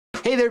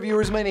Hey there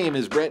viewers, my name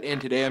is Brett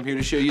and today I'm here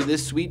to show you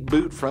this sweet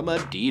boot from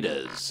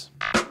Adidas.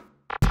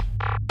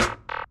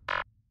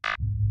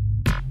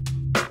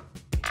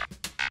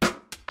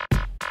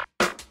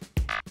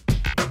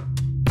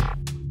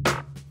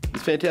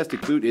 This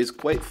fantastic boot is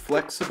quite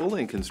flexible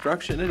in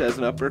construction. It has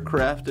an upper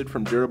crafted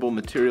from durable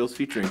materials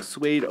featuring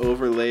suede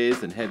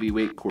overlays and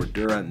heavyweight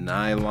Cordura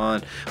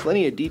nylon.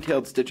 Plenty of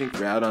detailed stitching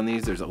throughout on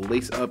these. There's a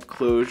lace-up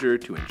closure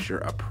to ensure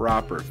a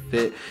proper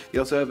fit. You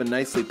also have a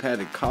nicely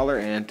padded collar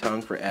and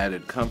tongue for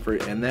added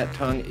comfort, and that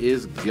tongue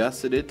is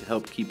gusseted to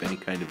help keep any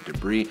kind of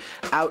debris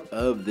out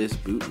of this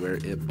boot where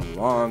it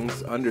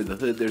belongs. Under the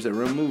hood, there's a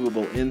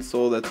removable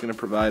insole that's going to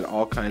provide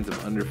all kinds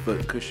of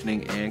underfoot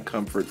cushioning and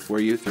comfort for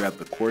you throughout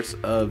the course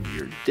of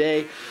your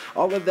day.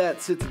 All of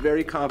that sits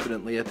very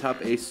confidently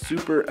atop a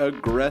super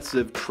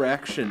aggressive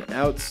traction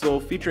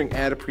outsole featuring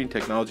adiprene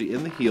technology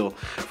in the heel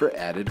for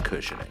added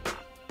cushioning.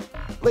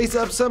 Lace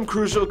up some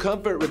crucial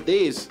comfort with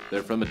these.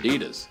 They're from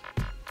Adidas.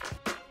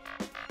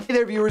 Hey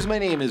there viewers, my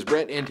name is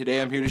Brett and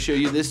today I'm here to show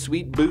you this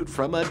sweet boot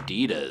from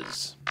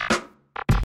Adidas.